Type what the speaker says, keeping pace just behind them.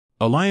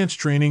Alliance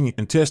Training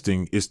and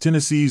Testing is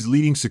Tennessee's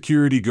leading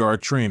security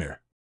guard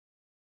trainer.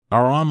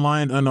 Our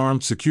online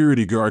unarmed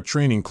security guard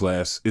training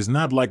class is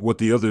not like what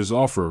the others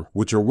offer,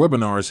 which are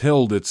webinars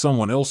held at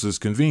someone else's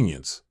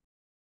convenience.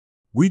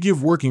 We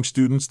give working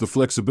students the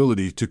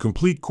flexibility to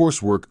complete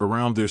coursework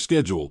around their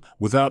schedule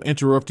without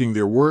interrupting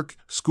their work,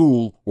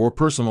 school, or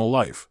personal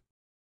life.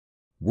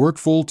 Work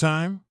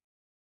full-time?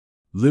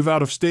 Live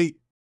out of state?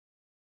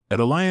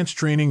 At Alliance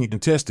Training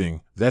and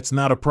Testing, that's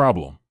not a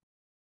problem.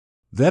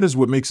 That is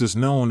what makes us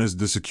known as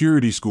the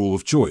security school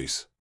of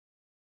choice.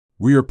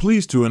 We are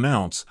pleased to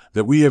announce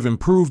that we have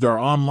improved our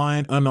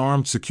online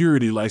unarmed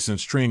security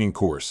license training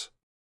course.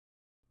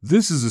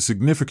 This is a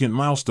significant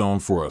milestone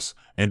for us,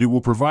 and it will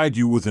provide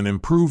you with an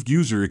improved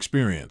user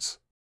experience.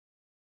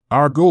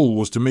 Our goal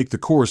was to make the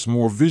course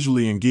more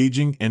visually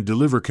engaging and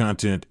deliver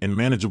content in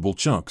manageable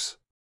chunks.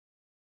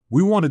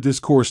 We wanted this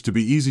course to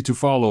be easy to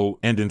follow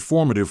and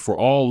informative for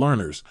all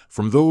learners,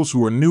 from those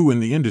who are new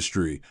in the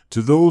industry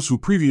to those who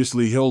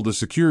previously held a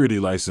security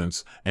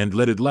license and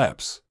let it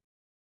lapse.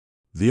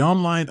 The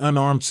online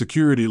unarmed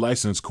security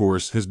license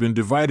course has been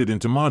divided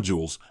into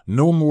modules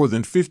no more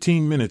than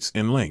 15 minutes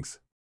in length.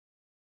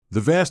 The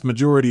vast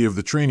majority of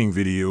the training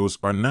videos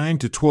are 9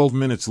 to 12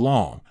 minutes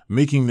long,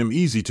 making them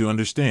easy to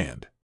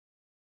understand.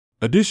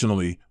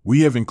 Additionally,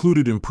 we have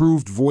included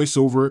improved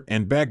voiceover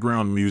and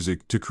background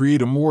music to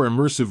create a more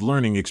immersive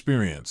learning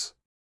experience.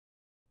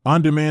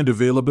 On-demand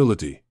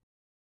availability.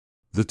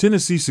 The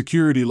Tennessee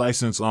Security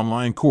License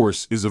online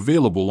course is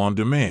available on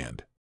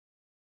demand.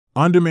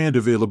 On-demand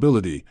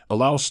availability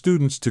allows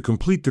students to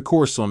complete the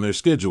course on their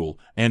schedule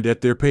and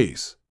at their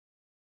pace.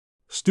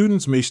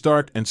 Students may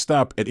start and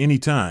stop at any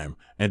time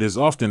and as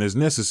often as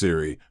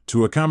necessary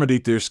to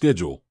accommodate their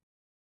schedule.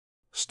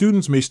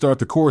 Students may start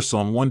the course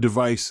on one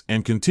device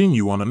and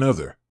continue on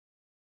another.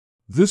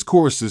 This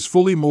course is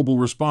fully mobile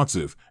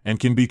responsive and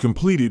can be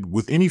completed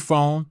with any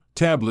phone,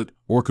 tablet,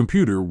 or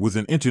computer with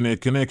an internet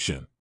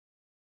connection.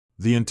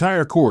 The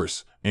entire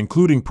course,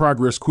 including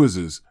progress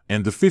quizzes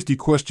and the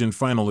 50-question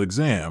final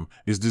exam,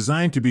 is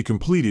designed to be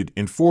completed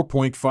in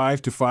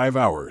 4.5 to 5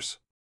 hours.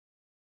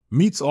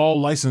 Meets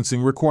all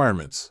licensing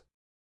requirements.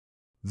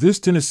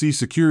 This Tennessee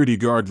Security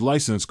Guard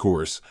license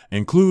course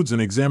includes an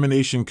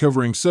examination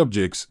covering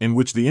subjects in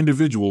which the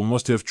individual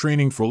must have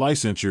training for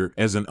licensure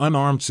as an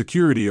unarmed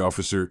security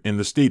officer in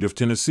the state of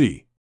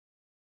Tennessee.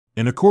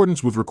 In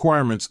accordance with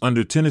requirements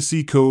under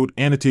Tennessee Code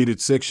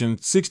Annotated Section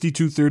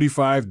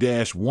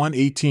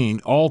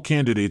 6235-118, all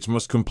candidates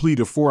must complete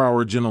a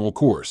 4-hour general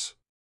course,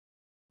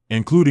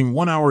 including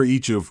 1 hour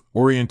each of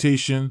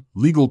orientation,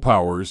 legal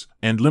powers,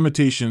 and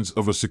limitations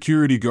of a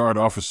security guard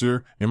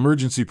officer,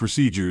 emergency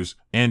procedures,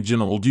 and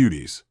general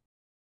duties.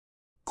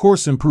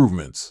 Course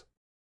improvements.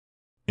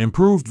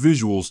 Improved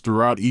visuals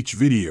throughout each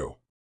video.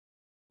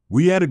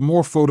 We added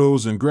more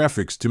photos and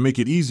graphics to make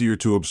it easier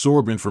to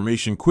absorb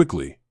information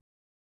quickly.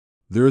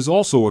 There is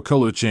also a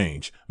color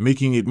change,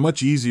 making it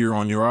much easier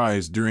on your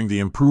eyes during the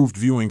improved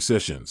viewing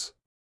sessions.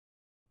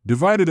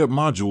 Divided up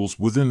modules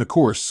within the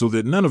course so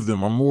that none of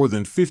them are more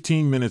than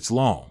 15 minutes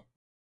long.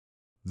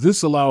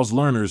 This allows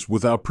learners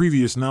without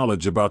previous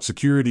knowledge about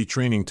security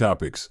training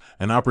topics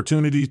an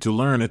opportunity to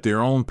learn at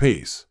their own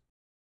pace.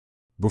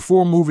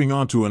 Before moving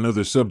on to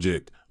another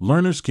subject,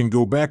 learners can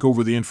go back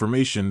over the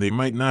information they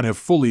might not have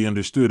fully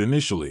understood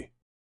initially.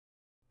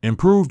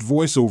 Improved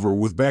voiceover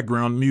with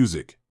background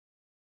music.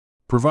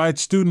 Provide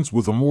students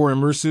with a more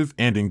immersive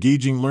and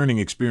engaging learning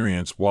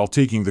experience while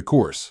taking the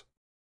course.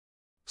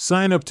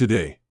 Sign up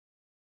today.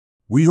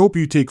 We hope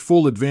you take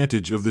full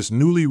advantage of this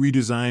newly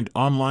redesigned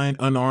online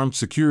unarmed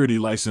security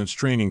license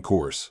training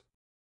course.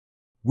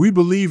 We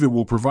believe it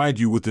will provide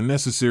you with the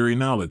necessary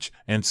knowledge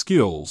and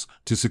skills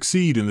to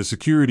succeed in the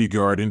security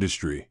guard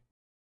industry.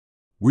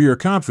 We are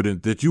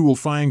confident that you will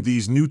find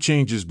these new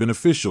changes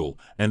beneficial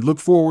and look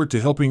forward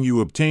to helping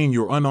you obtain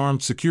your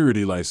unarmed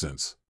security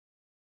license.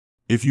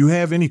 If you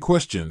have any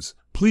questions,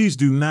 please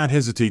do not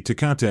hesitate to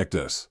contact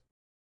us.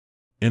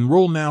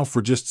 Enroll now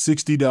for just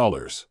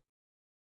 $60.